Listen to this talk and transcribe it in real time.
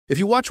If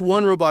you watch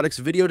one robotics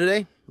video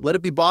today, let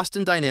it be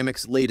Boston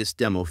Dynamics' latest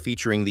demo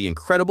featuring the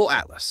incredible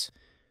Atlas.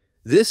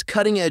 This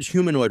cutting-edge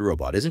humanoid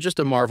robot isn't just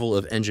a marvel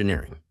of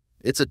engineering.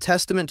 It's a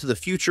testament to the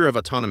future of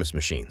autonomous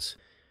machines.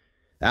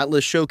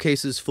 Atlas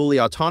showcases fully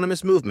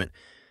autonomous movement,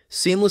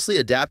 seamlessly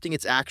adapting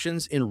its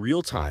actions in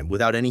real time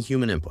without any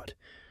human input.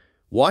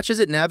 Watch as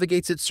it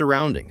navigates its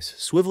surroundings,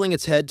 swiveling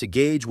its head to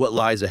gauge what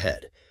lies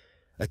ahead,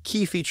 a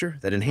key feature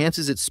that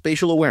enhances its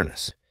spatial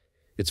awareness.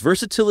 Its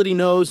versatility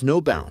knows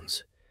no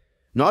bounds.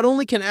 Not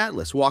only can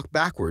Atlas walk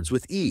backwards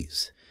with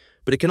ease,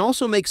 but it can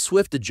also make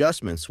swift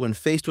adjustments when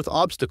faced with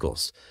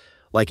obstacles,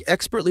 like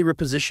expertly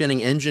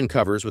repositioning engine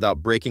covers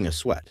without breaking a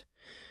sweat.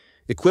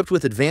 Equipped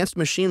with advanced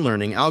machine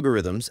learning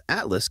algorithms,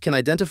 Atlas can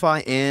identify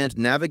and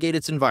navigate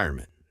its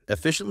environment,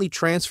 efficiently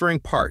transferring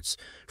parts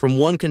from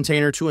one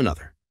container to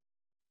another.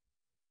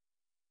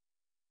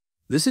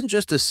 This isn't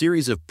just a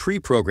series of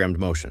pre-programmed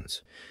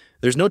motions.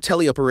 There's no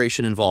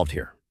teleoperation involved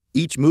here.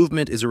 Each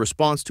movement is a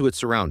response to its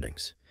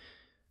surroundings.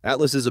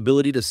 Atlas's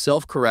ability to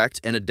self-correct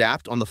and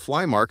adapt on the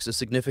fly marks a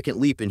significant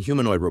leap in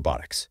humanoid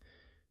robotics.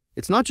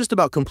 It's not just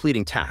about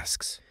completing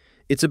tasks.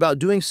 It's about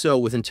doing so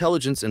with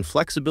intelligence and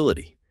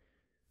flexibility.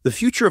 The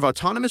future of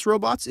autonomous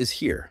robots is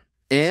here,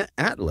 and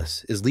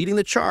Atlas is leading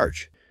the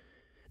charge.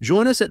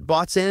 Join us at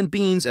Bots and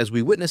Beans as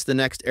we witness the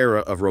next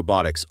era of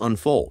robotics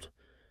unfold,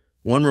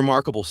 one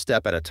remarkable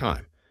step at a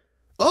time.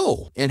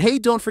 Oh, and hey,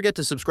 don't forget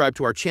to subscribe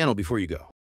to our channel before you go.